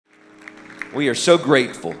We are so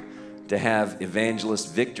grateful to have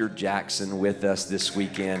evangelist Victor Jackson with us this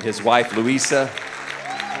weekend. His wife, Louisa,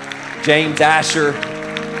 James Asher,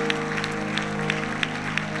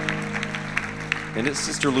 and it's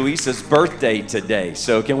Sister Louisa's birthday today.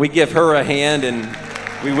 So can we give her a hand and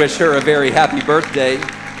we wish her a very happy birthday.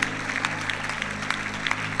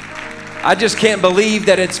 I just can't believe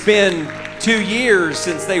that it's been 2 years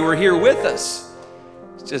since they were here with us.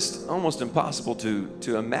 It's just almost impossible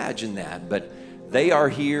to imagine that, but they are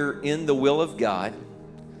here in the will of God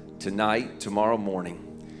tonight, tomorrow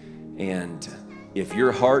morning. And if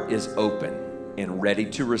your heart is open and ready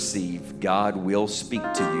to receive, God will speak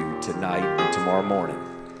to you tonight and tomorrow morning.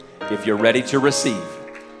 If you're ready to receive,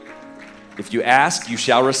 if you ask, you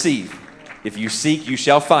shall receive. If you seek, you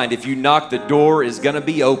shall find. If you knock, the door is going to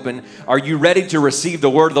be open. Are you ready to receive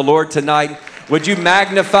the word of the Lord tonight? Would you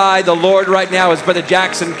magnify the Lord right now as Brother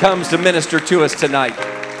Jackson comes to minister to us tonight?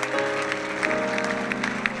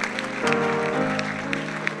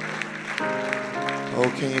 Oh,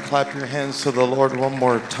 can you clap your hands to the Lord one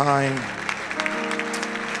more time?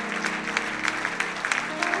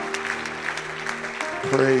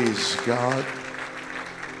 Praise God.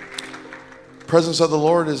 The presence of the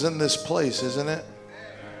Lord is in this place, isn't it?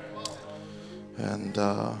 And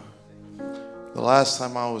the last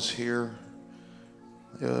time I was here,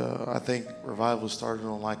 I think revival started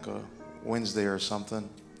on like a Wednesday or something.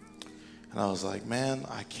 And I was like, man,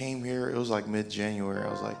 I came here. It was like mid-January. I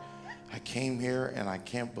was like, I came here and I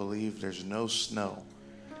can't believe there's no snow.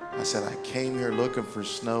 I said, I came here looking for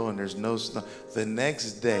snow and there's no snow. The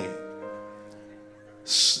next day,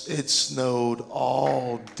 it snowed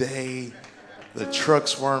all day. The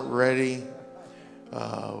trucks weren't ready.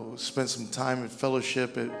 Spent some time in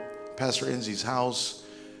fellowship at Pastor Enzi's house.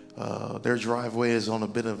 Their driveway is on a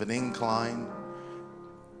bit of an incline.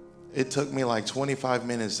 It took me like 25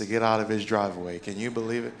 minutes to get out of his driveway. Can you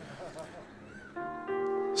believe it?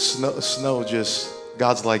 Snow just,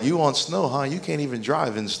 God's like, you want snow, huh? You can't even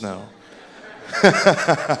drive in snow.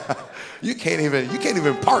 You can't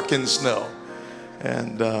even park in snow.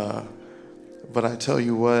 And but I tell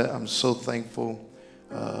you what, I'm so thankful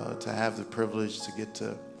to have the privilege to get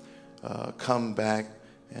to come back.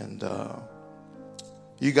 And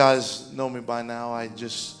you guys know me by now. I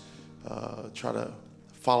just try to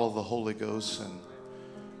follow the Holy Ghost and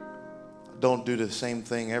don't do the same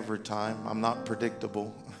thing every time. I'm not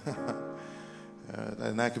predictable.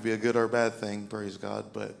 And that could be a good or bad thing, praise God.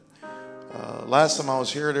 But last time I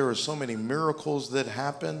was here, there were so many miracles that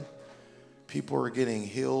happened. People were getting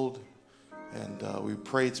healed. And we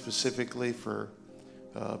prayed specifically for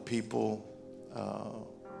people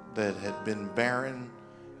that had been barren.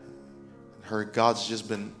 Heard God's just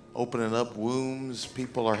been opening up wombs.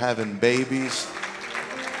 People are having babies.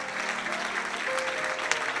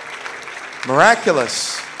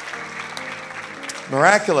 Miraculous.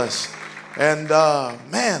 Miraculous. And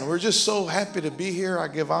man, we're just so happy to be here. I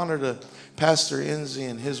give honor to Pastor Enzi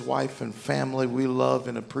and his wife and family. We love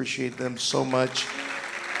and appreciate them so much.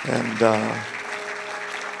 And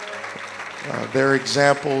they're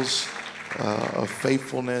examples of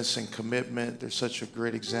faithfulness and commitment. They're such a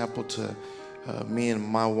great example to me and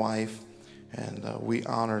my wife. And we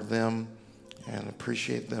honor them and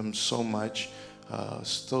appreciate them so much.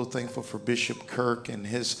 So thankful for Bishop Kirk and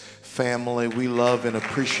his family. We love and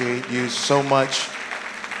appreciate you so much.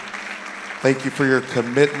 Thank you for your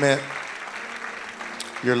commitment,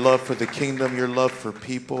 your love for the kingdom, your love for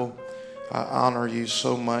people. I honor you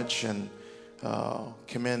so much and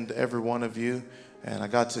commend every one of you. And I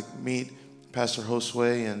got to meet Pastor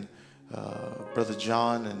Josue and Brother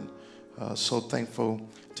John, and so thankful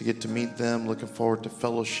to get to meet them. Looking forward to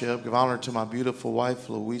fellowship. Give honor to my beautiful wife,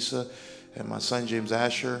 Louisa, and my son, James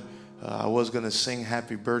Asher. I was going to sing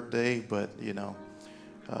happy birthday, but, you know,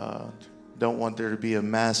 don't want there to be a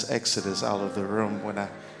mass exodus out of the room when I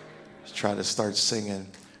try to start singing.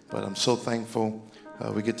 But I'm so thankful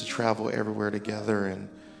we get to travel everywhere together, and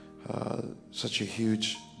such a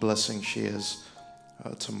huge blessing she is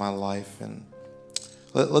to my life. And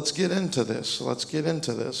let's get into this. Let's get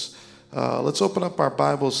into this. Let's open up our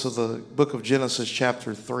Bibles to the book of Genesis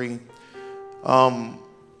chapter 3.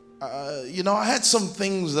 You know, I had some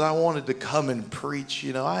things that I wanted to come and preach.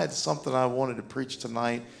 You know, I had something I wanted to preach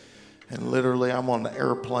tonight. And literally, I'm on the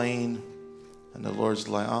airplane. And the Lord's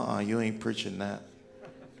like, you ain't preaching that.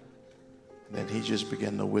 And then he just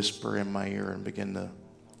began to whisper in my ear and begin to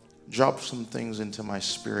drop some things into my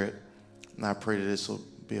spirit. And I pray that this will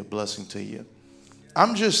be a blessing to you.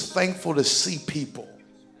 I'm just thankful to see people.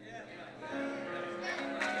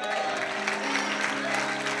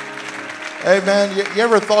 Hey, man, you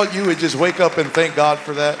ever thought you would just wake up and thank God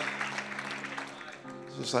for that?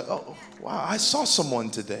 Just like, oh, wow, I saw someone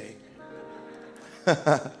today.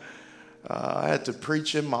 I had to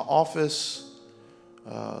preach in my office.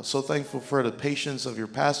 So thankful for the patience of your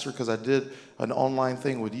pastor because I did an online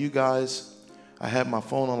thing with you guys. I had my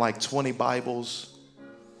phone on like 20 Bibles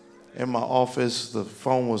in my office. The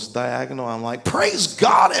phone was diagonal. I'm like, praise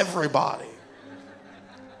God, everybody.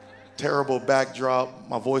 Terrible backdrop,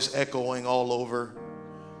 my voice echoing all over.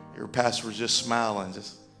 Your pastor was just smiling.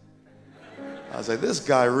 I was like, this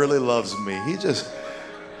guy really loves me.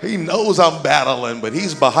 He knows I'm battling, but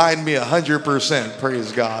he's behind me 100%.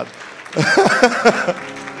 Praise God.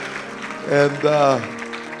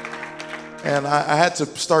 And I had to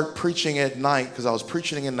start preaching at night because I was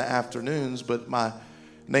preaching in the afternoons, but my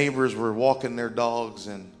neighbors were walking their dogs,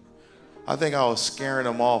 and I think I was scaring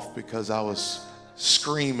them off because I was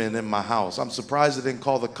screaming in my house. I'm surprised they didn't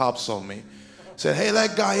call the cops on me. Said, hey,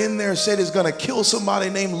 that guy in there said he's going to kill somebody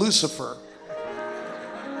named Lucifer.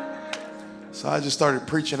 So I just started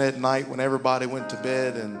preaching at night when everybody went to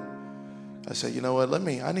bed, and I said, you know what,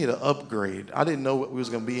 I need an upgrade. I didn't know we was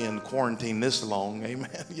going to be in quarantine this long,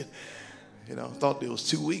 amen. You know, I thought it was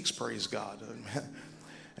 2 weeks, praise God.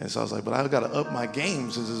 And so I was like, but I've got to up my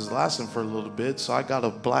game since this is lasting for a little bit. So I got a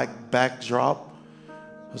black backdrop.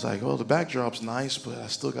 I was like, well, the backdrop's nice, but I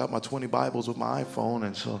still got my 20 Bibles with my iPhone.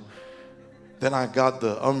 And so then I got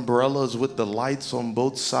the umbrellas with the lights on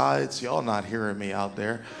both sides. Y'all not hearing me out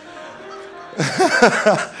there.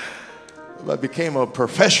 I became a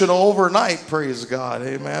professional overnight, praise God,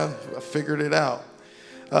 amen. I figured it out.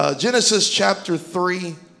 Genesis chapter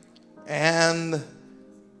 3, and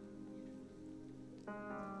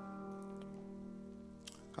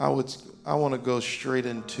I want to go straight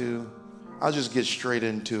into, I'll just get straight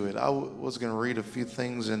into it. I was going to read a few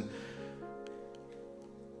things, and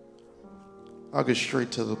I'll get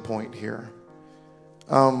straight to the point here.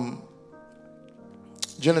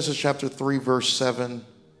 Genesis chapter 3, verse 7.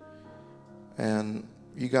 And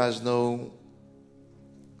you guys know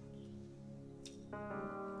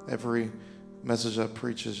every message I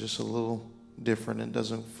preach is just a little different and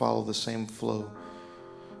doesn't follow the same flow.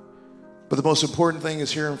 But the most important thing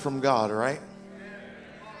is hearing from God, right?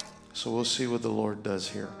 So we'll see what the Lord does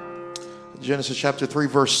here. Genesis chapter 3,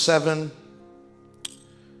 verse 7.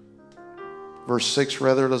 Verse 6,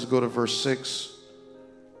 rather. Let's go to verse 6.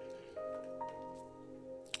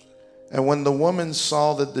 And when the woman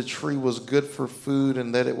saw that the tree was good for food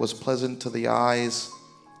and that it was pleasant to the eyes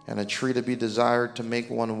and a tree to be desired to make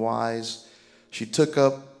one wise, she took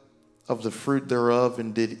up of the fruit thereof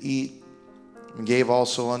and did eat, and gave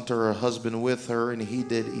also unto her husband with her, and he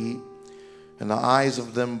did eat. And the eyes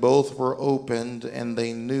of them both were opened, and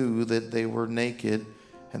they knew that they were naked,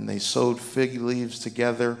 and they sewed fig leaves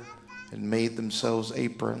together and made themselves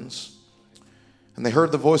aprons. And they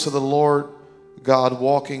heard the voice of the Lord God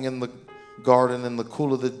walking in the garden in the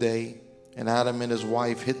cool of the day, and Adam and his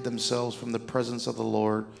wife hid themselves from the presence of the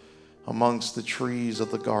Lord amongst the trees of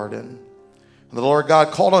the garden. And the Lord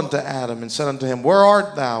God called unto Adam and said unto him, where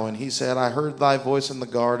art thou? And he said, I heard thy voice in the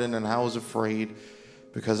garden, and I was afraid,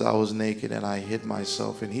 because I was naked, and I hid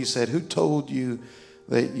myself. And he said, who told you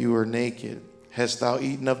that you were naked? Hast thou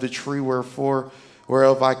eaten of the tree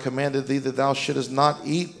whereof I commanded thee that thou shouldest not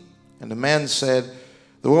eat? And the man said,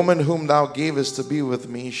 the woman whom thou gavest to be with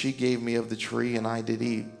me, she gave me of the tree, and I did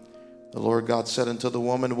eat. The Lord God said unto the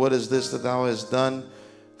woman, what is this that thou hast done?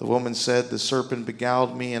 The woman said, the serpent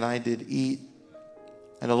beguiled me, and I did eat.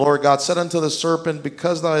 And the Lord God said unto the serpent,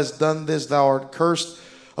 because thou hast done this, thou art cursed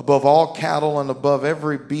above all cattle and above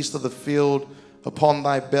every beast of the field. Upon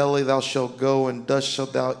thy belly thou shalt go, and dust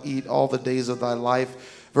shalt thou eat all the days of thy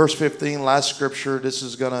life. Verse 15, last scripture. This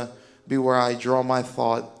is going to be where I draw my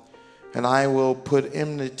thought. And I will put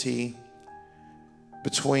enmity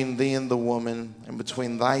between thee and the woman, and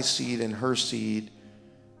between thy seed and her seed,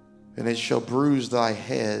 and it shall bruise thy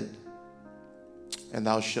head, and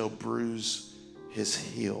thou shalt bruise his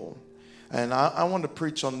heel. And I want to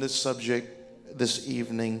preach on this subject this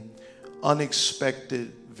evening,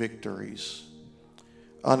 unexpected victories.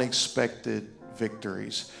 Unexpected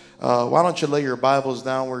victories. Why don't you lay your Bibles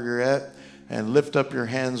down where you're at, and lift up your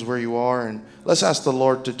hands where you are, and let's ask the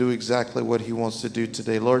Lord to do exactly what he wants to do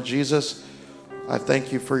today. Lord Jesus, I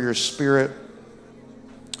thank you for your spirit.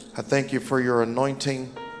 I thank you for your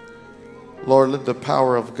anointing. Lord, let the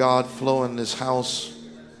power of God flow in this house.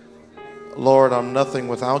 Lord, I'm nothing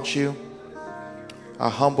without you. I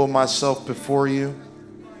humble myself before you.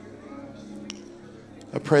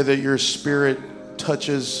 I pray that your spirit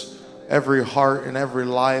touches every heart and every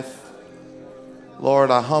life.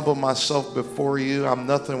 Lord, I humble myself before you. I'm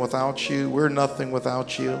nothing without you. We're nothing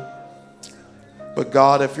without you. But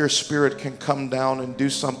God, if your Spirit can come down and do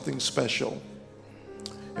something special,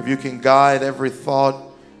 if you can guide every thought,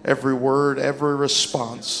 every word, every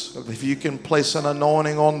response, if you can place an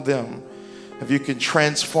anointing on them, if you can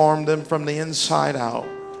transform them from the inside out,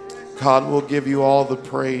 God, we'll give you all the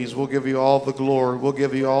praise. We'll give you all the glory. We'll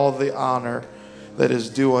give you all the honor that is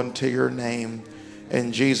due unto your name.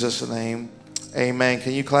 In Jesus' name, amen.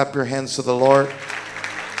 Can you clap your hands to the Lord?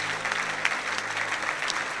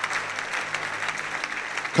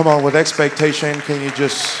 Come on, with expectation, can you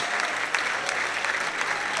just...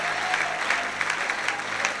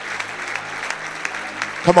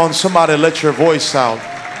 Come on, somebody, let your voice out.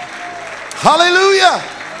 Hallelujah!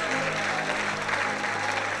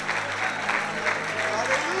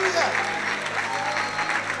 Hallelujah!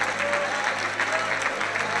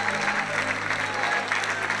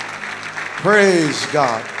 Praise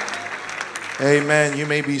God. Amen. You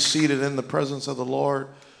may be seated in the presence of the Lord.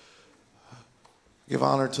 Give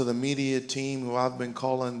honor to the media team, who I've been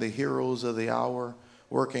calling the heroes of the hour,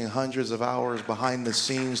 working hundreds of hours behind the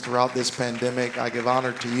scenes throughout this pandemic. I give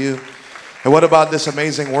honor to you. And what about this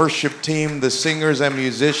amazing worship team, the singers and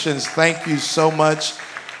musicians? Thank you so much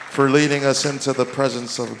for leading us into the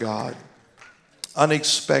presence of God.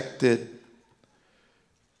 Unexpected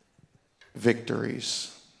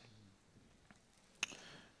victories.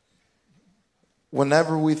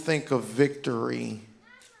 Whenever we think of victory,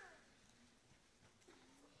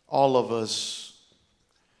 all of us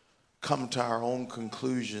come to our own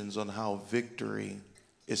conclusions on how victory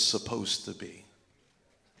is supposed to be.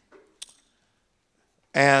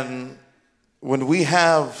 And when we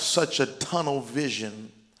have such a tunnel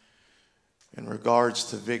vision in regards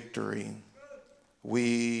to victory,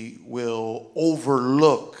 we will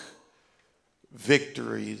overlook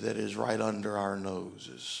victory that is right under our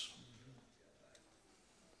noses.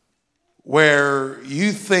 Where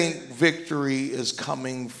you think victory is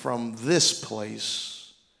coming from this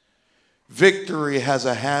place, victory has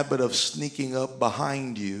a habit of sneaking up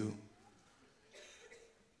behind you,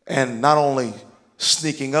 and not only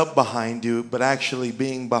sneaking up behind you, but actually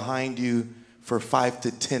being behind you for 5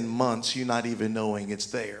 to 10 months, you not even knowing it's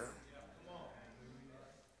there.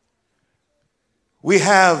 We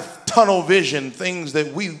have tunnel vision, things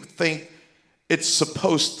that we think it's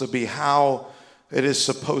supposed to be, how it is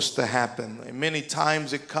supposed to happen. And many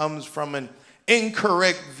times it comes from an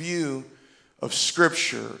incorrect view of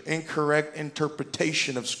Scripture, incorrect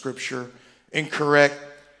interpretation of Scripture, incorrect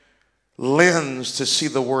lens to see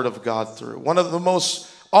the Word of God through. One of the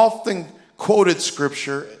most often quoted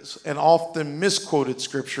scriptures and often misquoted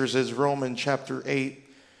scriptures is Romans chapter 8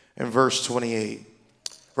 and verse 28.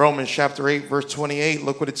 Romans chapter 8, verse 28,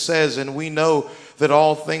 look what it says. And we know that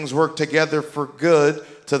all things work together for good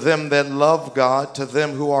to them that love God, to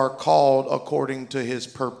them who are called according to his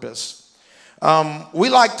purpose. We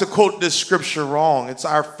like to quote this scripture wrong. It's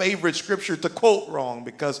our favorite scripture to quote wrong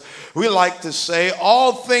because we like to say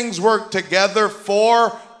all things work together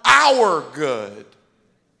for our good.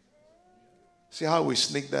 See how we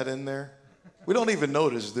sneak that in there? We don't even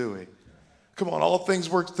notice, do we? Come on, all things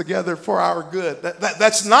work together for our good.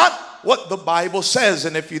 That's not what the Bible says.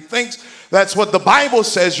 And if you think that's what the Bible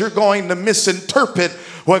says, you're going to misinterpret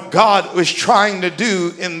what God was trying to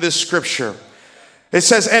do in this scripture. It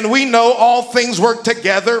says, and we know all things work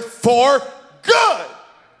together for good.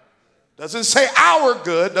 Doesn't say our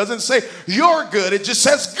good, doesn't say your good. It just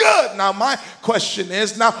says good. Now my question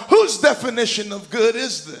is, now whose definition of good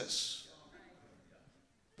is this?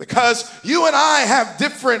 Because you and I have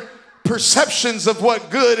different perceptions of what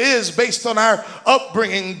good is based on our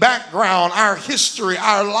upbringing, background, our history,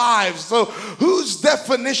 our lives. So whose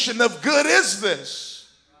definition of good is this?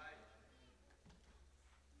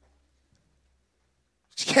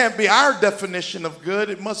 It can't be our definition of good.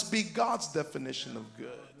 It must be God's definition of good.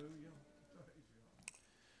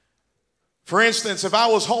 For instance, if I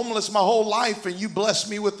was homeless my whole life and you blessed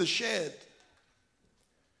me with a shed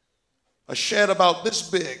about this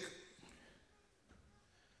big,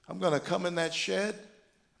 I'm going to come in that shed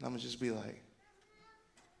and I'm going to just be like,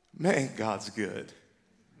 man, God's good.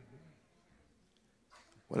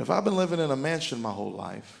 But if I've been living in a mansion my whole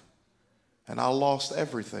life and I lost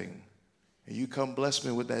everything and you come bless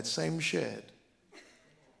me with that same shed,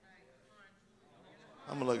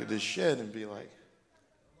 I'm going to look at this shed and be like,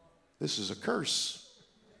 this is a curse.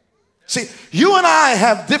 See, you and I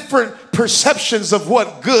have different perceptions of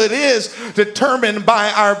what good is determined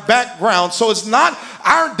by our background. So it's not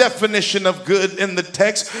our definition of good in the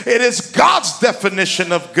text. It is God's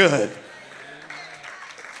definition of good.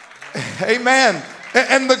 Amen.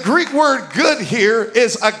 And the Greek word good here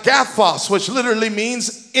is agathos, which literally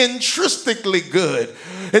means intrinsically good.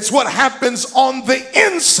 It's what happens on the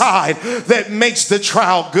inside that makes the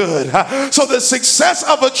trial good. So the success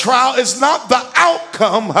of a trial is not the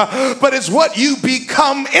outcome, but it's what you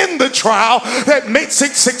become in the trial that makes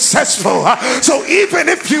it successful. So even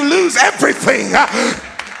if you lose everything,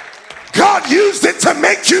 God used it to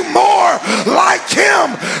make you more like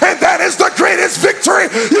him. And that is the greatest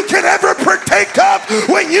victory you can ever partake of,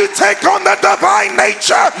 when you take on the divine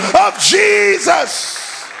nature of Jesus.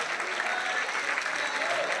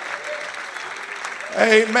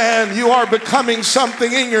 Amen. You are becoming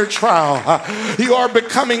something in your trial. You are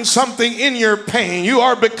becoming something in your pain. You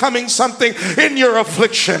are becoming something in your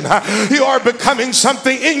affliction. You are becoming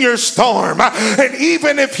something in your storm. And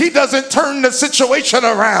even if he doesn't turn the situation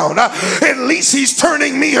around, at least he's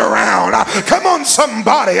turning me around. Come on,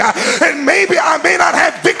 somebody. And maybe I may not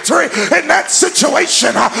have victory in that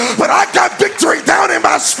situation, but I got victory down in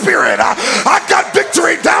my spirit. I got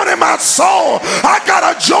victory down in my soul. I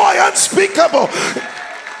got a joy unspeakable.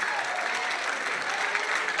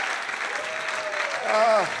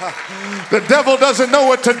 The devil doesn't know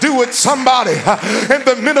what to do with somebody in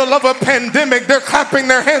the middle of a pandemic. They're clapping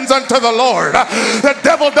their hands unto the Lord. The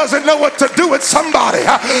devil doesn't know what to do with somebody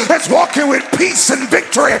that's walking with peace and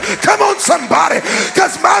victory. Come on, somebody,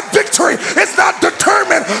 because my victory is not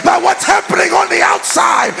determined by what's happening on the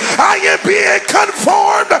outside. I am being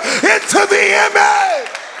conformed into the image.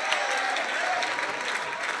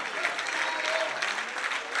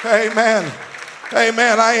 Amen.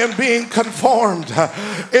 Amen. I am being conformed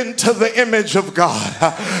into the image of God.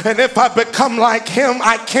 And if I become like him,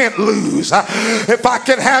 I can't lose. If I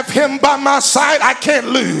can have him by my side, I can't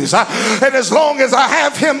lose. And as long as I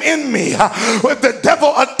have him in me, if the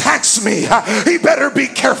devil attacks me, he better be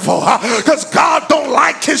careful, because God don't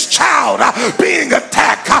like his child being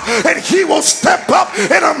attacked, and he will step up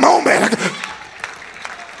in a moment.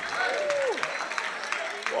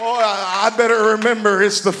 Oh, I better remember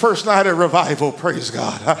it's the first night of revival. Praise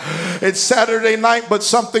God. It's Saturday night, but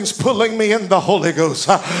something's pulling me in the Holy Ghost.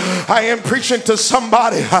 I am preaching to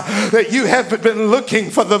somebody that you haven't been looking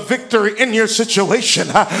for the victory in your situation,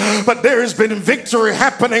 but there has been victory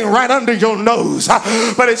happening right under your nose.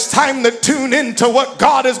 But it's time to tune into what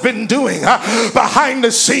God has been doing behind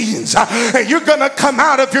the scenes. And you're going to come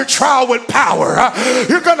out of your trial with power.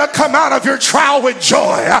 You're going to come out of your trial with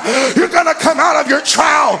joy. You're going to come out of your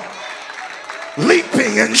trial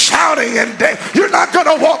leaping and shouting, and you're not going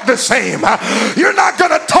to walk the same. You're not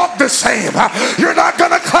going to talk the same. You're not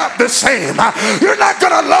going to clap the same. You're not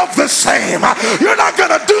going to love the same. You're not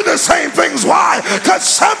going to do the same things. Why? Because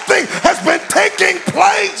something has been taking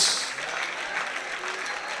place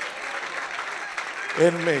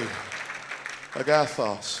in me.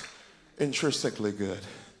 Agathos, intrinsically good.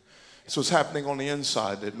 It's what's happening on the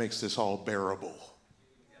inside that makes this all bearable.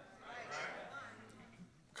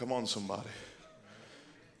 Come on, somebody.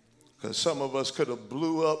 Because some of us could have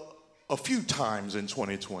blew up a few times in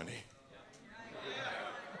 2020.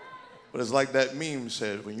 But it's like that meme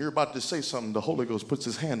said, when you're about to say something, the Holy Ghost puts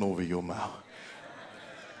his hand over your mouth.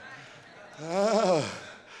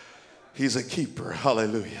 He's a keeper.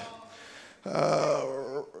 Hallelujah.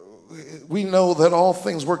 We know that all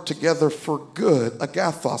things work together for good,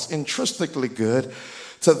 agathos, intrinsically good,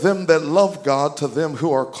 to them that love God, to them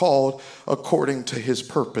who are called according to his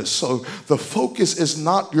purpose. So the focus is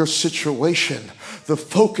not your situation. The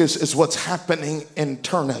focus is what's happening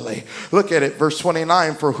internally. Look at it, verse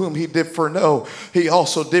 29, for whom he did foreknow, he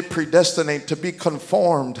also did predestinate to be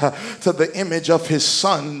conformed to the image of his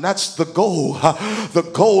son. That's the goal. The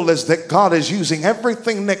goal is that God is using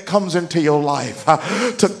everything that comes into your life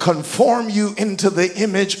to conform you into the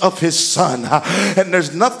image of his son. And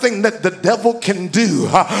there's nothing that the devil can do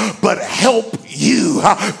but help you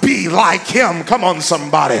be like him. Come on,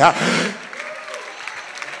 somebody.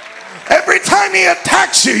 Every time he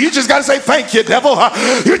attacks you, you just got to say, thank you, devil.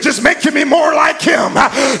 You're just making me more like him.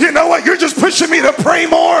 You know what? You're just pushing me to pray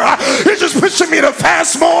more. You're just pushing me to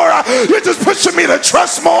fast more. You're just pushing me to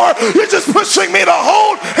trust more. You're just pushing me to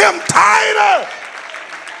hold him tighter.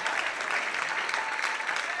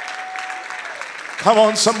 Come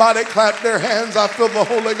on, somebody clap their hands. I feel the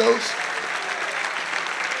Holy Ghost.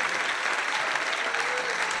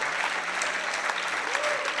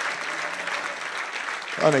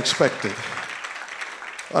 Unexpected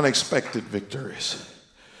victories.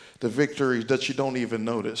 The victories that you don't even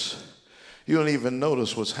notice. You don't even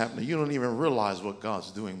notice what's happening. You don't even realize what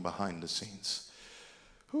God's doing behind the scenes.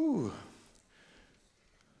 Ooh.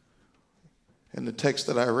 In the text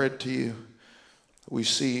that I read to you, we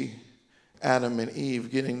see Adam and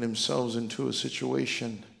Eve getting themselves into a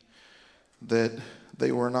situation that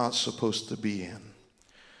they were not supposed to be in.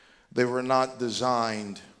 They were not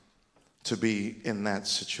designed to be in that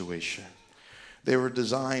situation. They were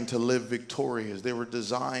designed to live victorious. They were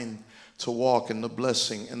designed to walk in the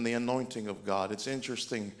blessing and the anointing of God. It's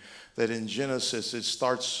interesting that in Genesis it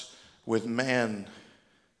starts with man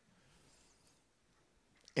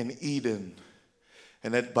in Eden,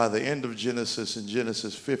 and that by the end of Genesis, in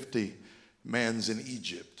Genesis 50, man's in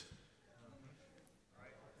Egypt.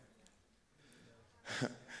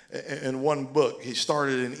 In one book, he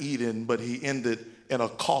started in Eden, but he ended in a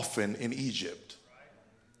coffin in Egypt.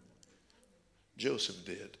 Joseph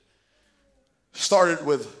did. Started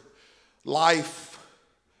with life,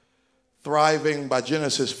 thriving. By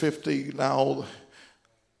Genesis 50, now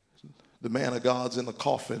the man of God's in the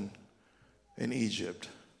coffin in Egypt.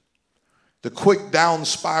 The quick down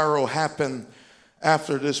spiral happened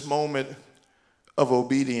after this moment of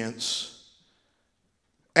obedience.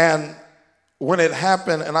 And when it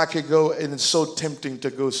happened, and I could go, and it's so tempting to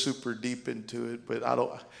go super deep into it, but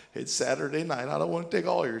it's Saturday night. I don't want to take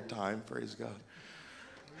all your time, praise God.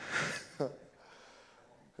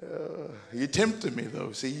 You tempted me,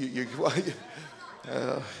 though. See, you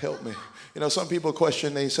help me. You know, some people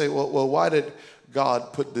question, they say, well, why did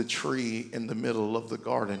God put the tree in the middle of the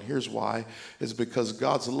garden? Here's why. It's because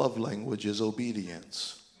God's love language is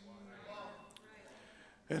obedience.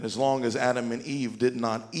 And as long as Adam and Eve did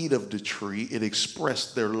not eat of the tree, it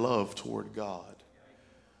expressed their love toward God.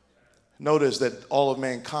 Notice that all of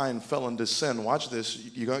mankind fell into sin. Watch this.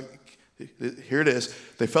 Here it is.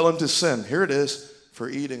 They fell into sin. Here it is, for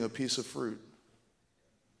eating a piece of fruit.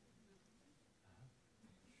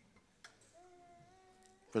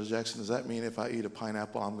 Brother Jackson, does that mean if I eat a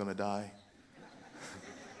pineapple, I'm going to die?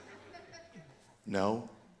 No.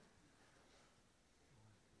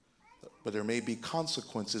 But there may be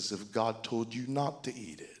consequences if God told you not to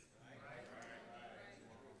eat it.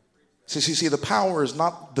 See, the power is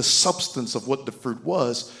not the substance of what the fruit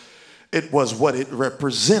was. It was what it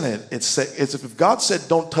represented. It's if God said,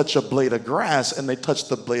 don't touch a blade of grass, and they touched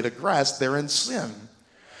the blade of grass, they're in sin.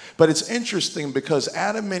 But it's interesting because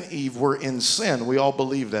Adam and Eve were in sin. We all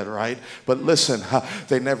believe that, right? But listen,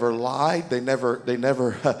 they never lied. They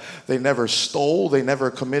never stole. They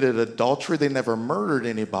never committed adultery. They never murdered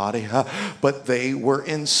anybody. But they were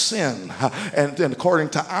in sin. And according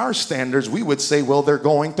to our standards, we would say, well, they're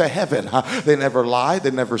going to heaven. They never lied.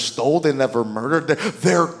 They never stole. They never murdered.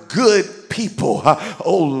 They're good people.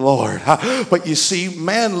 Oh, Lord. But you see,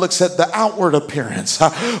 man looks at the outward appearance,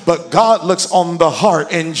 but God looks on the heart.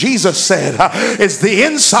 And Jesus said, it's the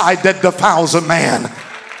inside that defiles a man.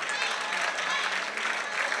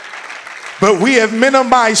 But we have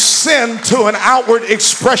minimized sin to an outward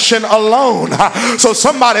expression alone. So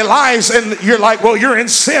somebody lies and you're like, well, you're in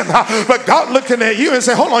sin. But God looking at you and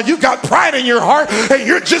say, hold on, you've got pride in your heart and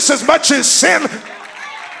you're just as much in sin.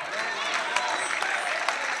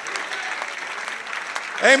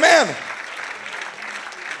 Amen.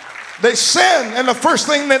 They sinned, and the first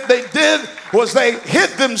thing that they did was they hid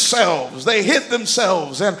themselves. They hid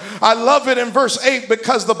themselves. And I love it in verse 8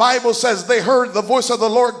 because the Bible says they heard the voice of the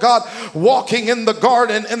Lord God walking in the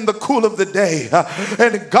garden in the cool of the day.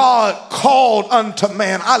 And God called unto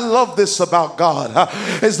man. I love this about God,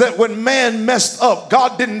 is that when man messed up,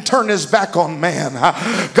 God didn't turn his back on man.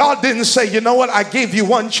 God didn't say, you know what, I gave you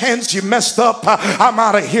one chance, you messed up, I'm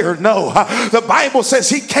out of here. No, the Bible says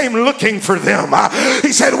he came looking for them.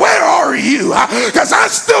 He said, where are you? Because I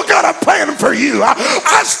still got a plan for you.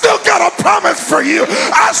 I still got a promise for you.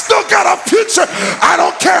 I still got a future. I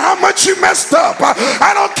don't care how much you messed up.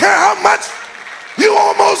 I don't care how much you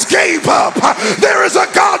almost gave up. There is a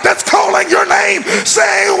God that's calling your name,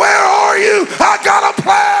 saying, where are you? I got a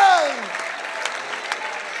plan.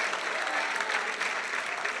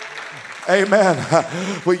 Amen.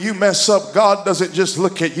 When you mess up, God doesn't just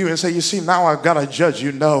look at you and say, you see, now I've got to judge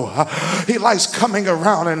you. No. He likes coming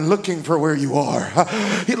around and looking for where you are.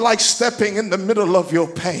 He likes stepping in the middle of your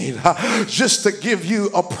pain just to give you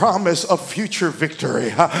a promise of future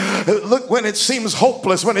victory. Look, when it seems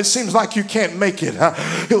hopeless, when it seems like you can't make it,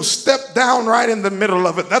 he'll step down right in the middle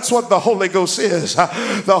of it. That's what the Holy Ghost is.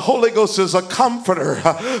 The Holy Ghost is a comforter.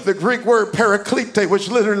 The Greek word paraklete, which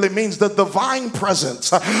literally means the divine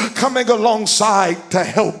presence, coming alongside to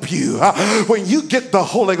help you. When you get the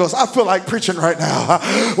Holy Ghost, I feel like preaching right now.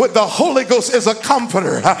 What the Holy Ghost is a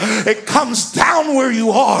comforter. It comes down where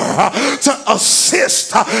you are to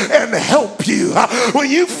assist and help you.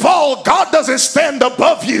 When you fall, God doesn't stand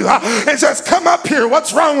above you and says, come up here,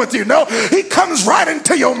 what's wrong with you? No, he comes right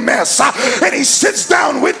into your mess and he sits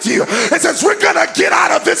down with you and says, we're gonna get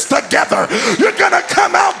out of this together. You're gonna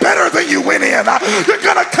come out better than you went in. You're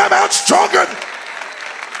gonna come out stronger.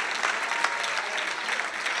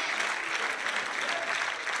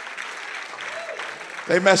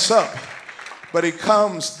 They mess up. But he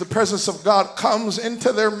comes, the presence of God comes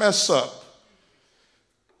into their mess up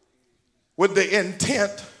with the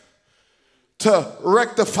intent to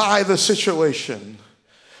rectify the situation,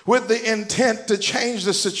 with the intent to change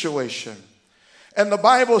the situation. And the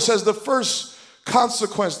Bible says the first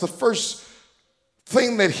consequence, the first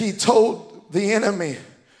thing that he told the enemy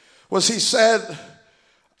was he said,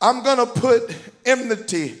 I'm going to put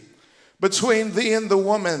enmity between thee and the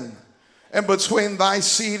woman, and between thy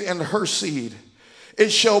seed and her seed.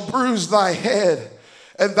 It shall bruise thy head,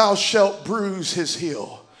 and thou shalt bruise his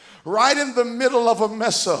heel. Right in the middle of a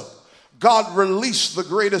mess up, God released the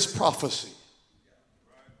greatest prophecy.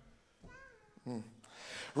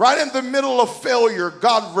 Right in the middle of failure,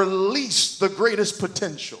 God released the greatest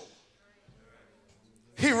potential.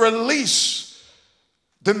 He released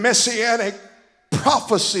the messianic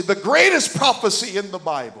prophecy, the greatest prophecy in the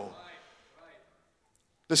Bible.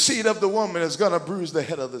 The seed of the woman is going to bruise the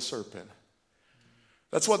head of the serpent.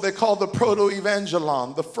 That's what they call the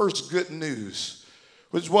proto-evangelon, the first good news,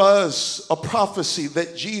 which was a prophecy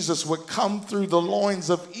that Jesus would come through the loins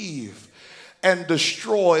of Eve and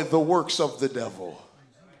destroy the works of the devil.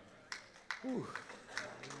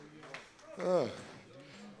 In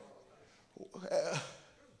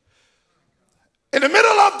the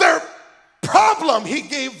middle of their problem, he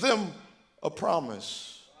gave them a promise.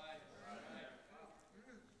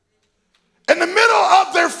 In the middle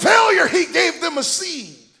of their failure, he gave them a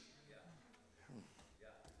seed.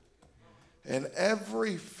 In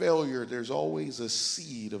every failure, there's always a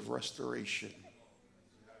seed of restoration.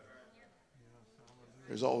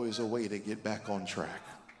 There's always a way to get back on track.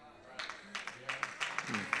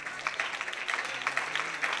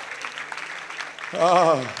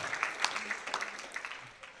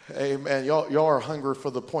 Amen. Y'all are hungry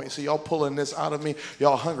for the point. See, y'all pulling this out of me.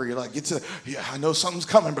 Y'all hungry. You're like, yeah, I know something's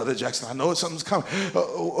coming, Brother Jackson. I know something's coming.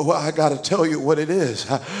 Well, I got to tell you what it is.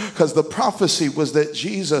 Because the prophecy was that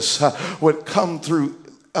Jesus would come through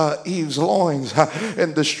Eve's loins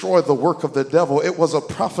and destroy the work of the devil. It was a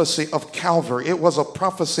prophecy of Calvary. It was a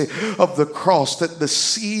prophecy of the cross, that the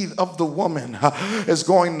seed of the woman is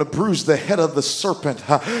going to bruise the head of the serpent.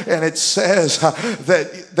 And it says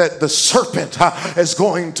that the serpent is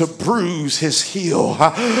going to bruise his heel.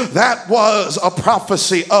 That was a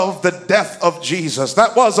prophecy of the death of Jesus.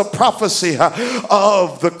 That was a prophecy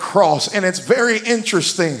of the cross. And it's very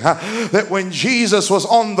interesting that when Jesus was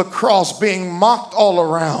on the cross being mocked all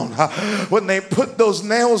around, when they put those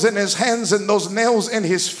nails in his hands and those nails in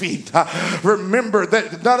his feet, remember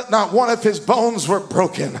that not one of his bones were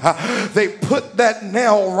broken. They put that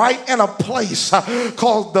nail right in a place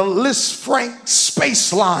called the Lisfranc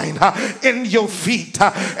space line in your feet,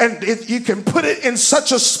 and you can put it in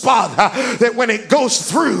such a spot that when it goes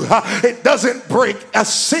through, it doesn't break a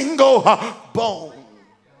single bone.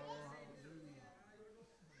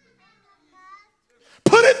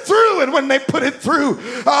 Put it through. And when they put it through,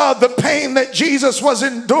 the pain that Jesus was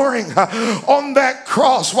enduring on that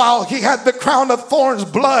cross, while he had the crown of thorns,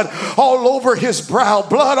 blood all over his brow,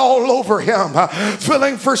 blood all over him,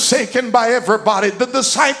 feeling forsaken by everybody. The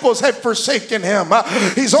disciples had forsaken him.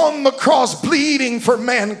 He's on the cross bleeding for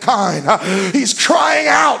mankind. He's crying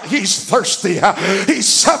out. He's thirsty. He's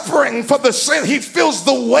suffering for the sin. He feels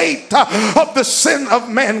the weight of the sin of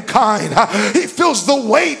mankind. He feels the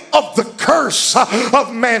weight of the curse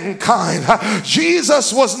of mankind.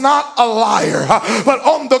 Jesus was not a liar, but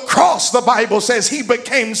on the cross, the Bible says he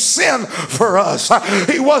became sin for us.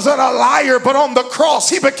 He wasn't a liar, but on the cross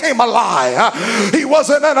he became a lie. He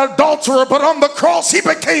wasn't an adulterer, but on the cross he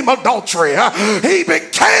became adultery. He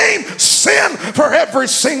became sin for every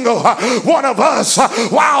single one of us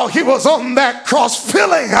while he was on that cross,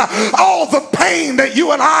 feeling all the pain that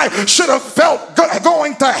you and I should have felt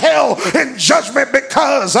going to hell in judgment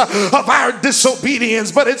because of our disobedience.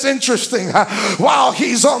 But it's interesting, while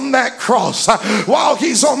he's on that cross,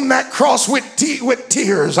 with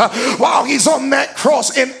tears, while he's on that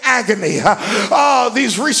cross in agony,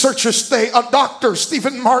 these researchers say, Dr.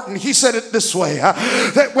 Stephen Martin, he said it this way,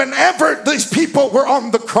 that whenever these people were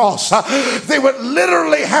on the cross, they would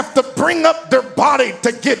literally have to bring up their body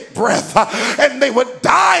to get breath, and they would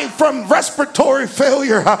die from respiratory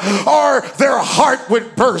failure, or their heart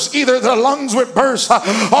would burst. Either their lungs would burst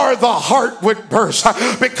or the heart would burst,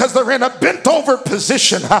 because they're in a bent over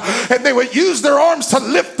position, and they would use their arms to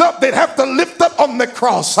lift up. They'd have to lift up on the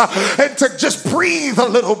cross and to just breathe a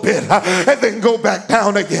little bit and then go back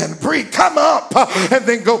down again. Breathe, come up, and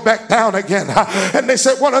then go back down again. And they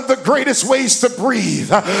said one of the greatest ways to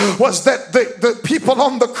breathe was was that the people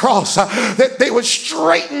on the cross, that they would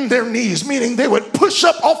straighten their knees, meaning they would push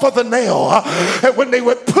up off of the nail. And when they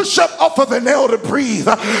would push up off of the nail to breathe,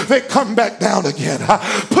 they'd come back down again.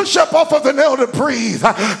 Push up off of the nail to breathe,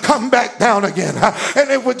 come back down again. And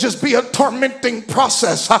it would just be a tormenting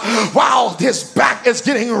process while his back is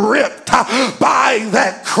getting ripped by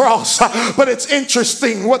that cross. But it's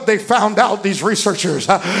interesting what they found out, these researchers,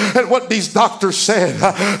 and what these doctors said,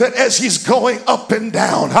 that as he's going up and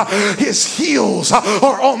down, his heels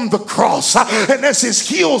are on the cross. And as his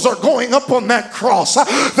heels are going up on that cross,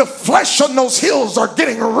 the flesh on those heels are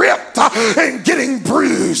getting ripped and getting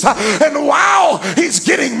bruised. And while he's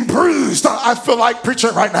getting bruised, I feel like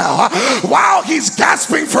preaching right now, while he's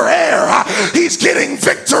gasping for air, he's getting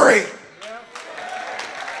victory.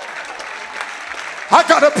 I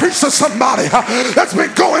got to preach to somebody that's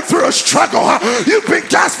been going through a struggle. You've been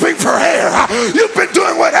gasping for air. You've been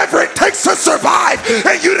doing whatever it takes to survive,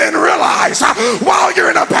 and you didn't realize while you're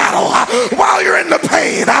in a battle, while you're in the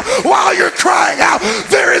pain, while you're crying out,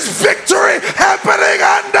 there is victory happening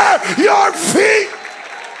under your feet.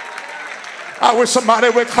 I wish somebody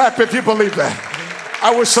would clap if you believe that.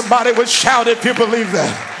 I wish somebody would shout if you believe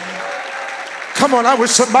that. Come on, I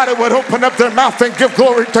wish somebody would open up their mouth and give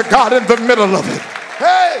glory to God in the middle of it.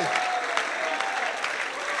 Hey!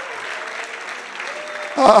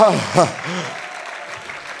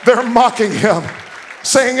 They're mocking him,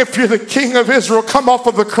 saying, if you're the king of Israel, come off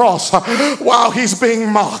of the cross. While he's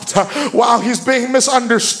being mocked, while he's being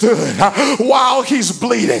misunderstood, while he's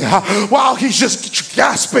bleeding, while he's just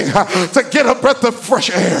gasping to get a breath of fresh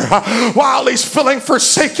air, while he's feeling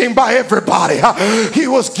forsaken by everybody, he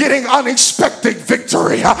was getting unexpected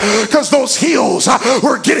victory because those heels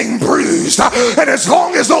were getting bruised. And as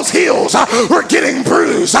long as those heels were getting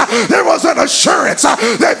bruised, there was an assurance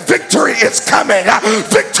that victory is coming.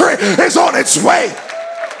 Victory is on its way.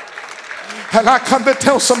 And I come to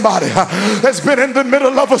tell somebody that's been in the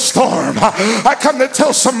middle of a storm. I come to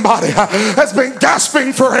tell somebody that's been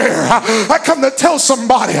gasping for air. I come to tell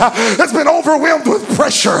somebody that's been overwhelmed with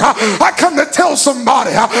pressure. I come to tell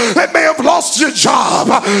somebody that may have lost your job.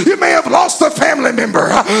 You may have lost a family member.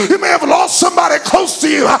 You may have lost somebody close to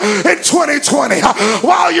you in 2020.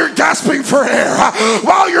 While you're gasping for air,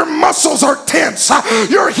 while your muscles are tense,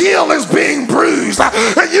 your heel is being bruised,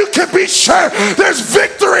 and you can be sure there's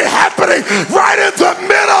victory happening right in the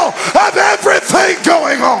middle of everything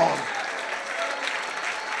going on.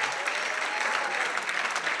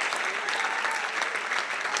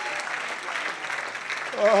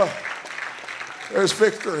 There's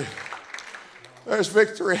victory. There's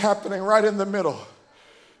victory happening right in the middle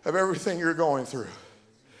of everything you're going through.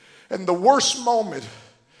 And the worst moment,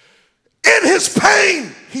 in his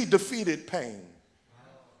pain, he defeated pain.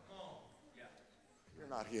 You're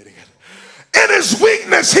not hitting it. In his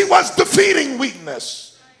weakness, he was defeating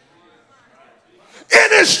weakness.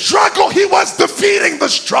 In his struggle, he was defeating the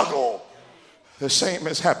struggle. The same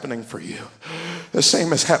is happening for you. The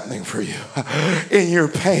same is happening for you. In your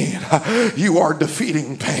pain, you are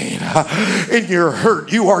defeating pain. In your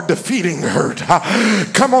hurt, you are defeating hurt.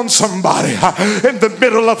 Come on, somebody. In the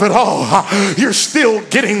middle of it all, you're still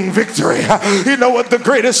getting victory. You know what the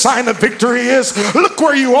greatest sign of victory is? Look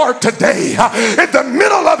where you are today. In the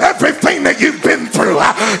middle of everything that you've been through.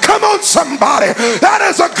 Come on, somebody. That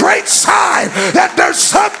is a great sign that there's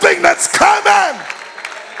something that's coming.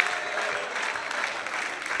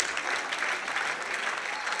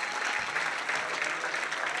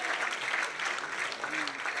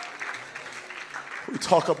 We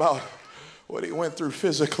talk about what he went through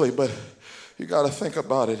physically, but you got to think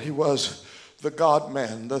about it. He was the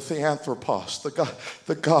God-man, the theanthropos,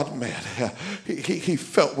 the God-man. He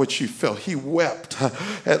felt what you felt. He wept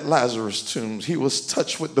at Lazarus' tombs. He was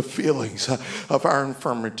touched with the feelings of our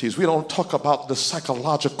infirmities. We don't talk about the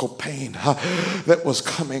psychological pain that was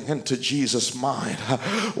coming into Jesus' mind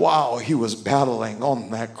while he was battling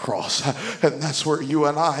on that cross. And that's where you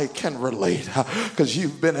and I can relate, because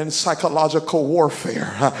you've been in psychological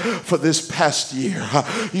warfare for this past year.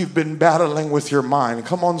 You've been battling with your mind.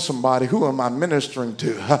 Come on, somebody. Who am I ministering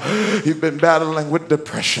to? You've been battling with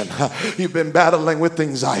depression. You've been battling with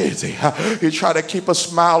anxiety. You try to keep a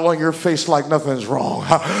smile on your face like nothing's wrong,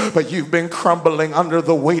 but you've been crumbling under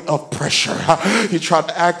the weight of pressure. You try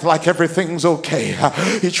to act like everything's okay.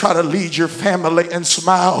 You try to lead your family and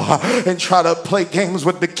smile and try to play games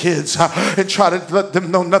with the kids and try to let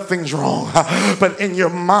them know nothing's wrong, but in your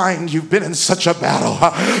mind you've been in such a battle.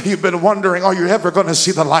 You've been wondering, are you ever going to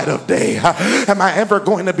see the light of day? Am I ever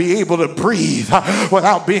going to be able to breathe breathe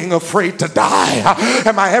without being afraid to die?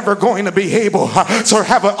 Am I ever going to be able to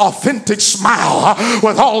have an authentic smile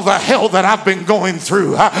with all the hell that I've been going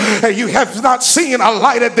through? You have not seen a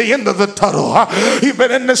light at the end of the tunnel. You've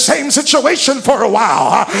been in the same situation for a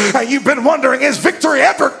while, and you've been wondering, is victory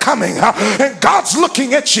ever coming? And God's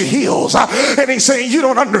looking at your heels, and he's saying, you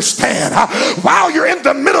don't understand. While you're in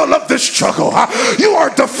the middle of this struggle, you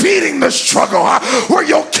are defeating the struggle where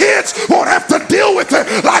your kids won't have to deal with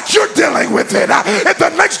it like you're dealing with it, and the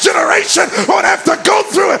next generation won't have to go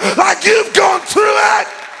through it like you've gone through it.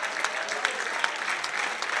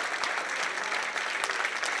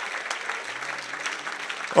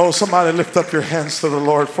 Oh, somebody lift up your hands to the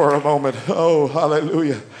Lord for a moment. Oh,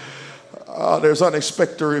 hallelujah. There's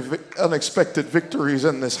unexpected victories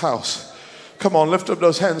in this house. Come on, lift up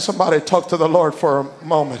those hands. Somebody talk to the Lord for a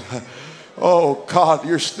moment. Oh, God,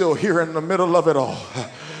 you're still here in the middle of it all.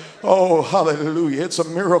 Oh, hallelujah. It's a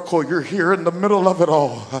miracle you're here in the middle of it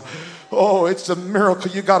all. Oh, it's a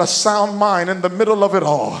miracle. You got a sound mind in the middle of it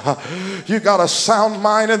all. You got a sound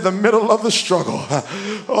mind in the middle of the struggle.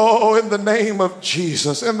 Oh, in the name of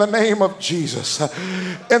Jesus. In the name of Jesus.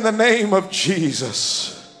 In the name of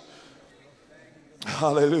Jesus.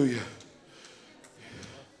 Hallelujah.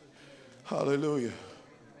 Hallelujah.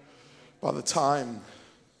 By the time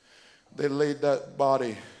they laid that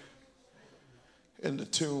body in the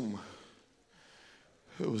tomb,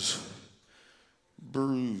 it was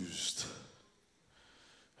bruised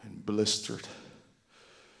and blistered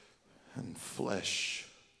and flesh,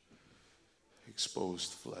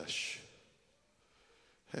 exposed flesh.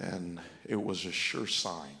 And it was a sure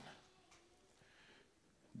sign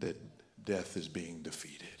that death is being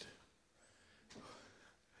defeated.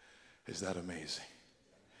 Is that amazing?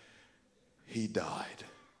 He died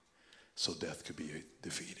so death could be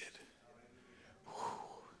defeated. Whew.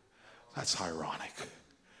 That's ironic.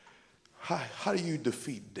 How do you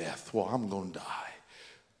defeat death? Well, I'm going to die.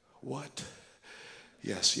 What?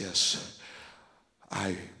 Yes.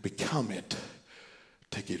 I become it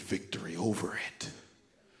to get victory over it.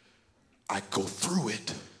 I go through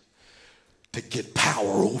it to get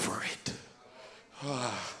power over it.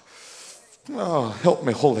 Oh, help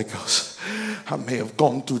me, Holy Ghost. I may have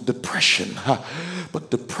gone through depression,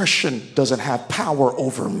 but depression doesn't have power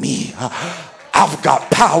over me. I've got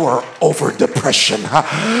power over depression.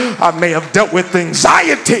 I may have dealt with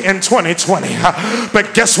anxiety in 2020,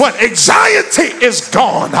 but guess what? Anxiety is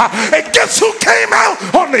gone. And guess who came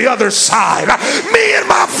out on the other side? Me and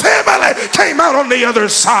my family came out on the other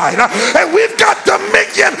side. And we've got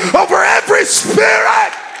dominion over every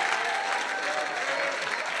spirit.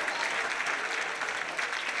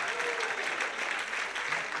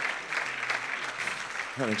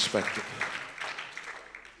 Unexpected.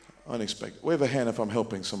 Wave a hand if I'm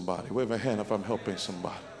helping somebody. Wave a hand if I'm helping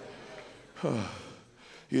somebody.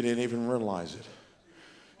 You didn't even realize it.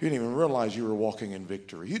 You didn't even realize you were walking in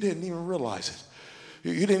victory. You didn't even realize it.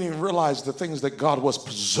 You didn't even realize the things that God was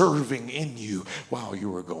preserving in you while you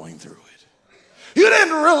were going through it. You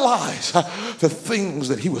didn't realize the things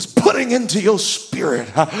that he was putting into your spirit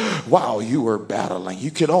while you were battling.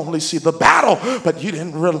 You could only see the battle, but you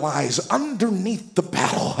didn't realize underneath the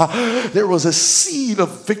battle there was a seed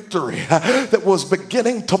of victory that was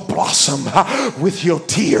beginning to blossom with your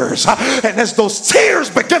tears. And as those tears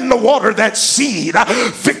begin to water that seed,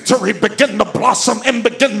 victory began to blossom and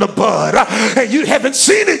begin to bud. And you haven't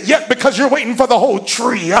seen it yet because you're waiting for the whole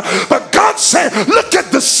tree. But God said, look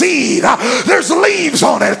at the seed. There's leaves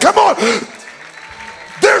on it. Come on.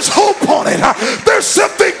 There's hope on it. There's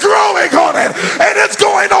something growing on it. And it's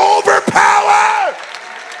going to overpower.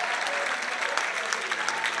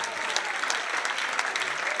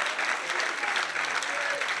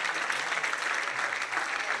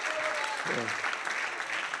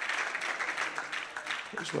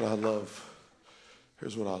 Here's what I love.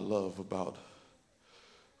 Here's what I love about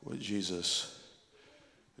what Jesus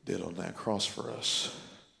did on that cross for us.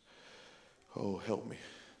 Oh, help me.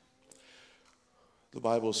 The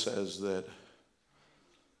Bible says that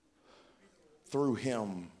through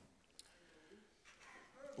him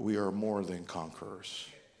we are more than conquerors.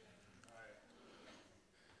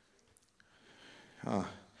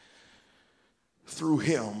 Through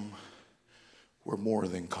him we're more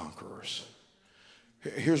than conquerors.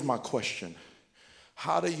 Here's my question.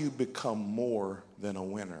 How do you become more than a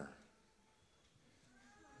winner?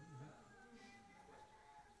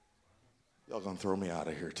 Y'all gonna throw me out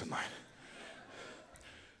of here tonight.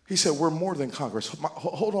 He said, we're more than conquerors.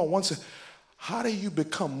 Hold on one second. How do you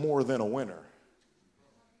become more than a winner?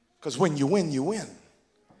 Because when you win, you win.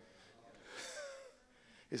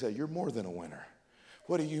 He said, you're more than a winner.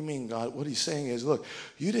 What do you mean, God? What he's saying is, look,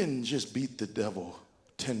 you didn't just beat the devil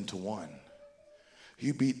 10-1.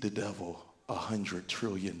 You beat the devil 100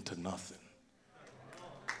 trillion to nothing.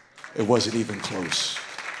 It wasn't even close.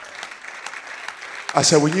 I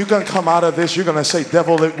said, when you're going to come out of this, you're going to say,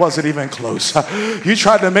 devil, it wasn't even close. You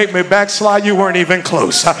tried to make me backslide. You weren't even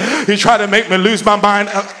close. You tried to make me lose my mind.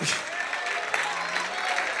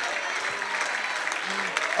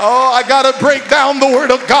 Oh, I got to break down the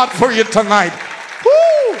word of God for you tonight.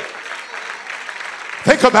 Woo!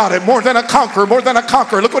 Think about it. More than a conqueror, more than a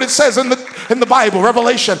conqueror. Look what it says in the Bible,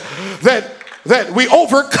 Revelation, that we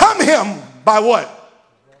overcome him by what?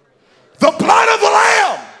 The blood of the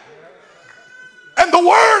Lamb. And the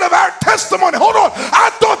word of our testimony. Hold on.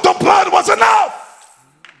 I thought the blood was enough.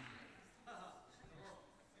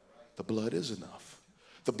 The blood is enough.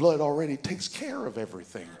 The blood already takes care of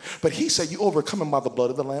everything. But he said you overcome him by the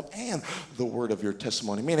blood of the Lamb and the word of your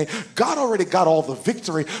testimony. Meaning God already got all the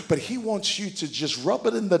victory, but he wants you to just rub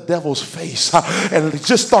it in the devil's face and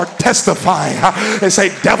just start testifying and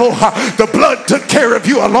say, devil, the blood took care of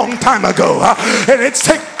you a long time ago. And it's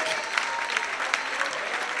taken.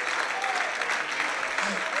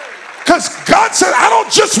 Because God said, I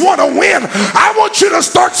don't just want to win. I want you to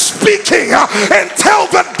start speaking and tell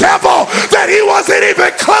the devil that he wasn't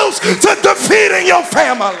even close to defeating your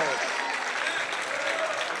family.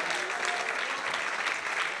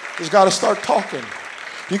 Just got to start talking.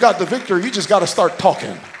 You got the victory. You just got to start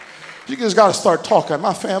talking. You just got to start talking.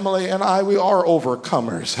 My family and I, we are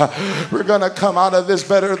overcomers. We're going to come out of this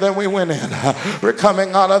better than we went in. We're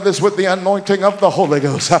coming out of this with the anointing of the Holy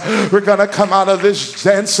Ghost. We're going to come out of this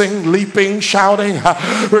dancing, leaping, shouting.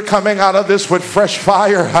 We're coming out of this with fresh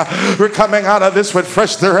fire. We're coming out of this with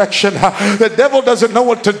fresh direction. The devil doesn't know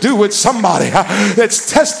what to do with somebody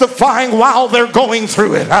that's testifying while they're going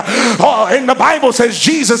through it. And the Bible says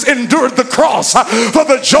Jesus endured the cross for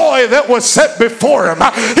the joy that was set before him.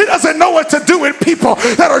 He doesn't know what to do with people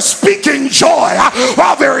that are speaking joy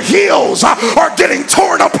while their heels are getting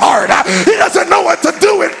torn apart. He doesn't know what to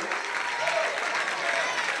do with.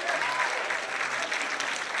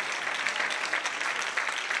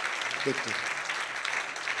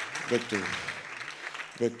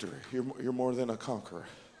 Victory. You're more than a conqueror.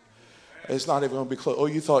 It's not even going to be close. Oh,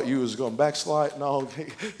 you thought you was going to backslide? No,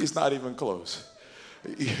 he's not even close.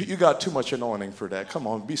 You got too much anointing for that. Come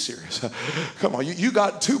on, be serious. Come on, you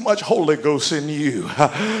got too much Holy Ghost in you.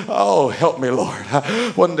 Oh, help me, Lord.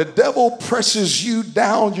 When the devil presses you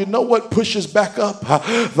down, you know what pushes back up?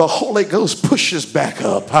 The Holy Ghost pushes back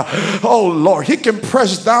up. Oh, Lord, he can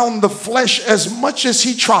press down the flesh as much as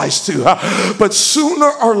he tries to. But sooner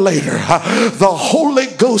or later, the Holy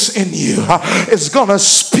Ghost in you is going to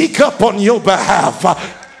speak up on your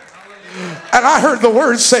behalf. And I heard the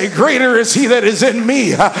word say, greater is he that is in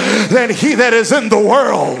me than he that is in the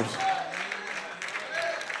world.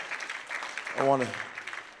 I want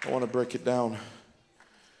to break it down.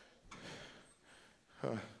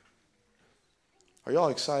 Are y'all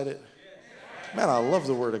excited? Man, I love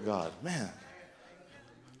the word of God. Man,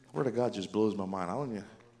 the word of God just blows my mind. I don't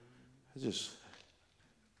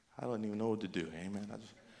even know what to do. Amen.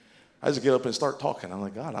 I just get up and start talking. I'm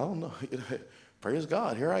like, God, I don't know. Praise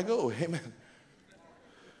God. Here I go. Amen.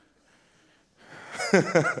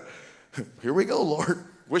 Here we go, Lord.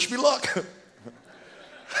 Wish me luck.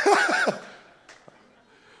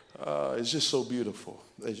 It's just so beautiful.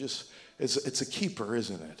 It's a keeper,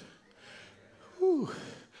 isn't it? Whew.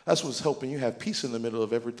 That's what's helping you have peace in the middle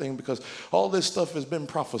of everything, because all this stuff has been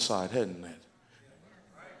prophesied, hasn't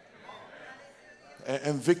it?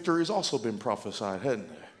 And victory has also been prophesied, hasn't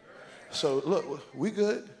it? So look, we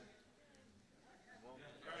good.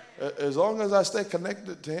 As long as I stay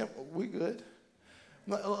connected to him, we good.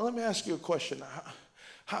 Let me ask you a question.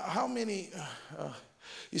 How many,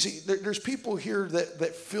 you see, there's people here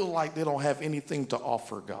that feel like they don't have anything to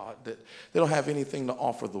offer God, that they don't have anything to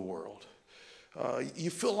offer the world.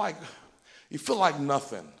 You feel like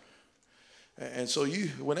nothing. And so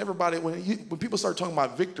when people start talking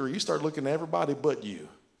about victory, you start looking at everybody but you.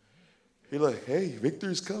 You're like, hey,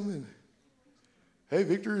 victory's coming. Hey,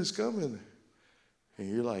 victory is coming. And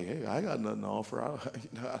you're like, hey, I got nothing to offer.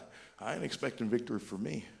 I ain't expecting victory for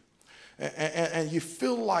me. And you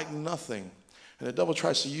feel like nothing. And the devil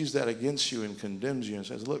tries to use that against you and condemns you and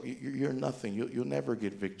says, look, you're nothing. You'll never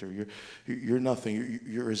get victory. You're nothing.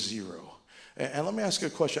 You're a zero. And let me ask you a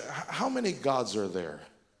question. How many gods are there?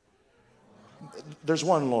 There's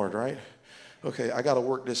one Lord, right? Okay, I got to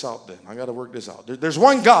work this out then. I got to work this out. There's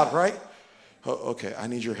one God, right? Okay, I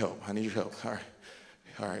need your help. All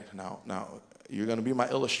right. Now. You're going to be my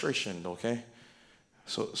illustration, okay?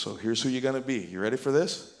 So here's who you're going to be. You ready for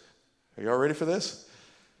this? Are y'all ready for this?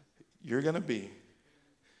 you're going to be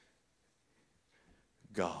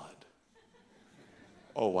God.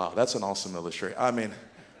 Oh, wow, that's an awesome illustration. I mean,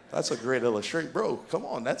 that's a great illustration. Bro, come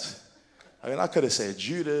on, I could have said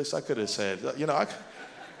Judas. I could have said,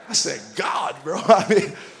 I said God, bro. I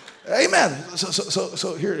mean, amen.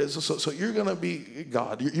 So here it is. So you're going to be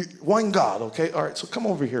God. You're one God, okay? All right, so come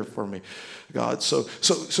over here for me, God. So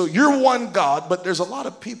you're one God, but there's a lot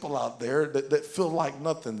of people out there that feel like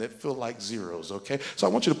nothing, that feel like zeros, okay? So I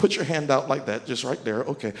want you to put your hand out like that, just right there,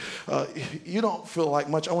 okay? You don't feel like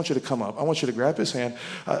much. I want you to come up. I want you to grab his hand.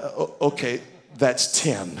 Okay, that's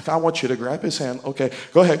 10. I want you to grab his hand. Okay,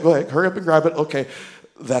 go ahead. Hurry up and grab it. Okay,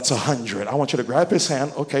 that's 100. I want you to grab his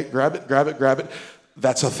hand. Okay, grab it.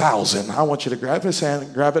 That's 1,000. I want you to grab his hand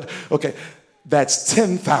and grab it. Okay, that's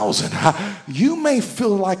 10,000. You may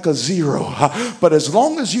feel like a zero, but as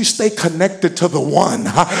long as you stay connected to the one,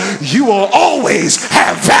 you will always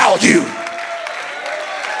have value.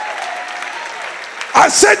 I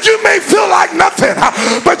said you may feel like nothing,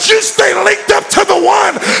 but you stay linked up to the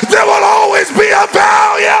one, there will always be a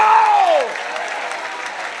value.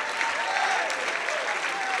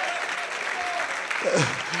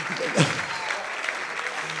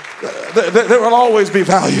 There will always be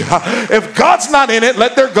value. If God's not in it,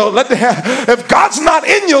 let there go. If God's not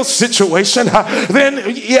in your situation,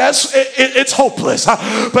 then yes, it's hopeless.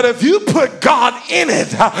 But if you put God in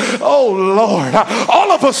it, oh Lord,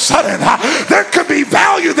 all of a sudden there could be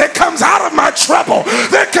value that comes out of my trouble.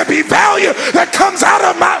 There could be value that comes out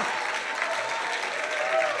of my...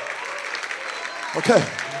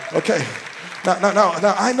 Okay. Now,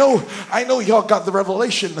 I know y'all got the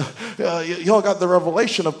revelation. Y'all got the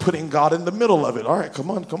revelation of putting God in the middle of it. All right,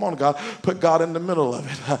 come on, God, put God in the middle of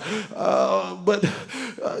it. But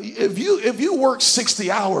if you work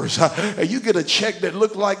 60 hours and you get a check that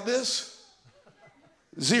look like this,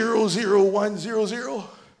 00100.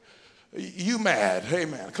 You mad? Hey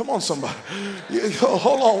man, come on somebody.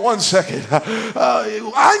 Hold on one second.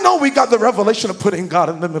 I know we got the revelation of putting God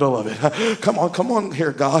in the middle of it. Come on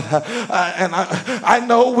here, God. And I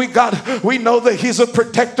know we know that he's a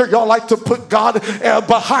protector. Y'all like to put God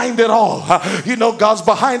behind it all. God's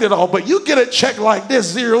behind it all. But you get a check like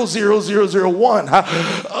this, 00001.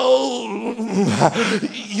 Oh,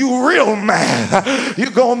 you real mad. You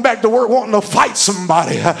going back to work wanting to fight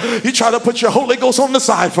somebody. You try to put your Holy Ghost on the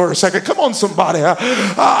side for a second. Come on, somebody.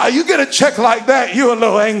 You get a check like that, you're a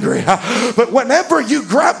little angry. But whenever you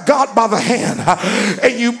grab God by the hand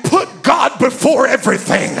and you put God before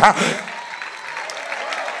everything,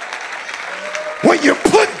 when you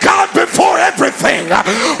put God before everything,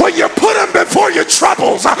 when you put him before your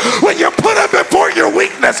troubles, when you put him before your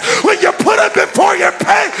weakness, when you put him before your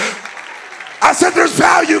pain, I said there's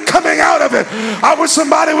value coming out of it. I wish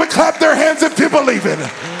somebody would clap their hands if you believe it.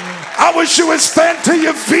 I wish you would stand to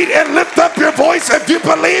your feet and lift up your voice if you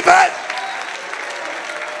believe it.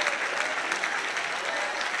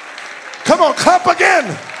 Come on, clap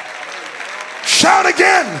again. Shout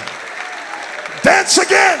again. Dance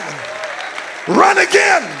again. Run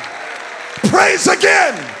again. Praise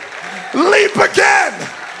again. Leap again.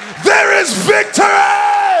 There is victory.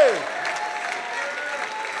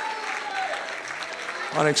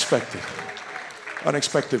 Unexpected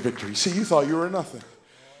victory. See, you thought you were nothing.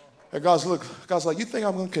 And God's like, you think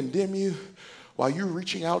I'm going to condemn you while you're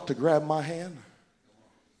reaching out to grab my hand?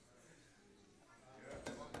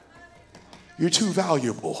 You're too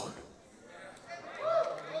valuable.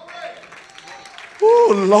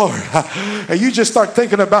 Oh, Lord. And you just start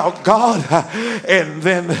thinking about God and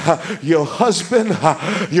then your husband,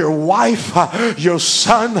 your wife, your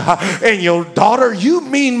son, and your daughter. You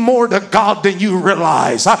mean more to God than you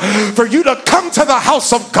realize. For you to come to the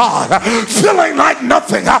house of God feeling like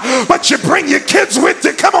nothing, but you bring your kids with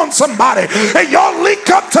you. Come on, somebody. And y'all link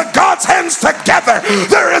up to God's hands together.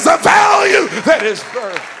 There is a value that is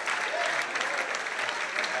birthed.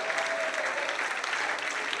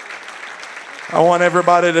 I want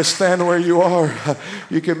everybody to stand where you are.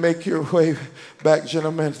 You can make your way back,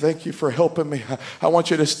 gentlemen. Thank you for helping me. I want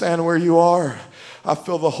you to stand where you are. I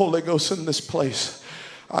feel the Holy Ghost in this place.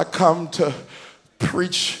 I come to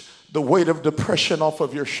preach the weight of depression off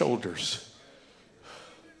of your shoulders.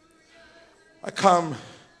 I come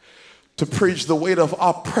to preach the weight of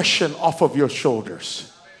oppression off of your shoulders.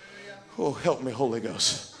 Oh, help me, Holy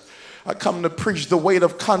Ghost. I come to preach the weight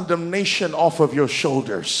of condemnation off of your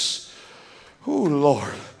shoulders. Oh,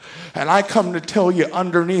 Lord. And I come to tell you,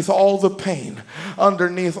 underneath all the pain,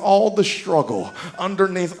 underneath all the struggle,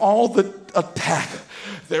 underneath all the attack,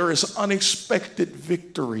 there is unexpected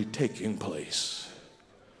victory taking place.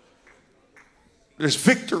 There's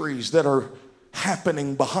victories that are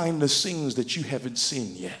happening behind the scenes that you haven't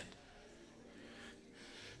seen yet.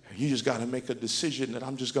 You just got to make a decision that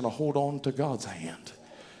I'm just going to hold on to God's hand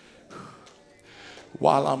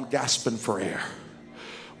while I'm gasping for air,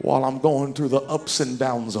 while I'm going through the ups and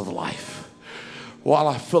downs of life, while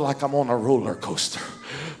I feel like I'm on a roller coaster.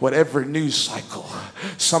 With every news cycle,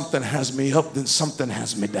 something has me up, then something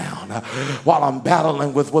has me down. While I'm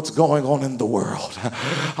battling with what's going on in the world,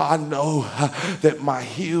 I know that my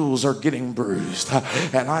heels are getting bruised,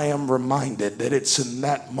 and I am reminded that it's in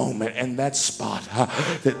that moment and that spot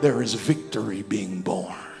that there is victory being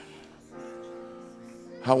born.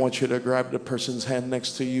 I want you to grab the person's hand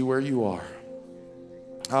next to you where you are.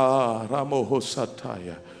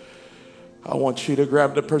 Ramohosataya. I want you to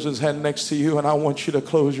grab the person's hand next to you, and I want you to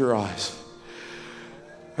close your eyes.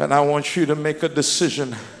 And I want you to make a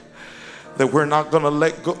decision that we're not going to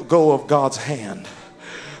let go of God's hand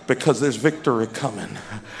because there's victory coming.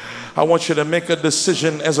 I want you to make a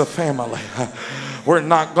decision as a family. We're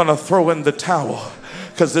not going to throw in the towel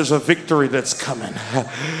because there's a victory that's coming.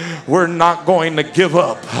 We're not going to give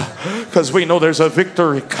up because we know there's a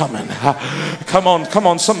victory coming. Come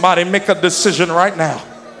on, somebody make a decision right now.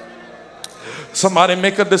 Somebody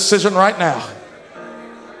make a decision right now.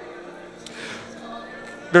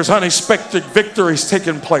 There's unexpected victories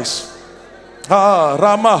taking place. We're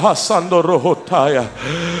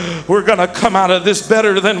going to come out of this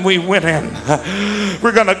better than we went in.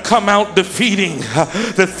 We're going to come out defeating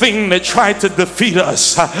the thing that tried to defeat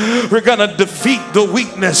us. We're going to defeat the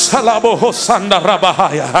weakness. We're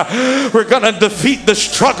going to defeat the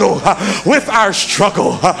struggle with our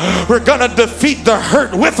struggle. We're going to defeat the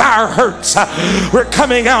hurt with our hurts. We're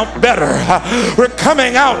coming out better. We're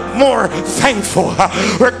coming out more thankful.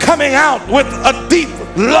 We're coming out with a deep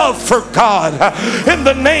love for God in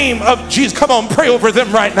the name of Jesus. Come on, pray over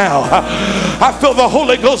them right now. I feel the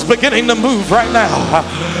Holy Ghost beginning to move right now.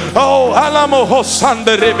 Oh,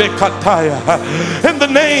 in the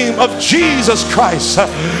name of Jesus Christ,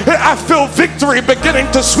 I feel victory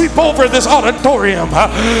beginning to sweep over this auditorium.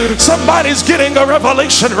 Somebody's getting a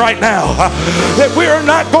revelation right now that we're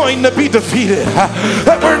not going to be defeated,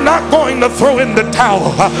 that we're not going to throw in the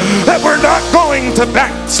towel, that we're not going to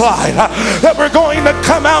backslide, that we're going to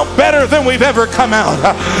come out better than we've ever come out,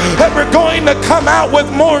 that we're going to come out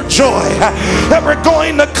with more joy, that we're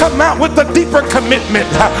going to come out with a deeper commitment,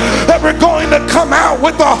 that we're going to come out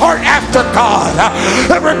with a heart after God,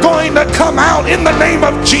 that we're going to come out in the name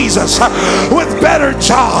of Jesus with better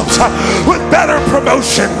jobs, with better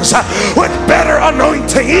promotions, with better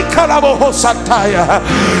anointing. In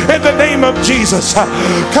the name of Jesus.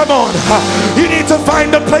 Come on, you need to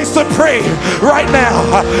find a place to pray right now.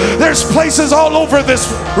 There's places all over this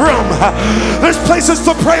room. There's places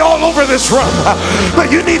to pray all over this room.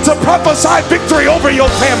 But you need to prophesy victory over your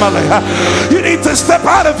family. You need to step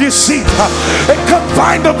out of your seat and come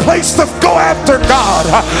find a place to go after God.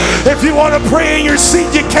 If you want to pray in your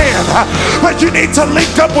seat, you can. But you need to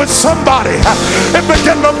link up with somebody and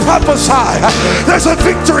begin to prophesy. There's a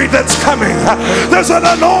victory that's coming. There's an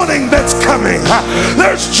anointing that's coming.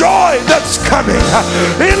 There's joy that's coming.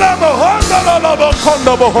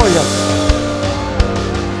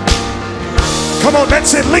 Come on,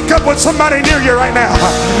 that's it. Link up with somebody near you right now.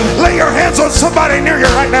 Lay your hands on somebody near you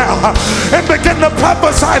right now and begin to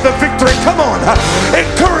prophesy the victory. Come on.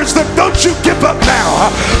 Encourage them. Don't you give up now.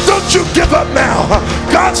 Don't you give up now.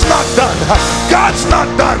 God's not done. God's not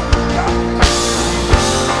done.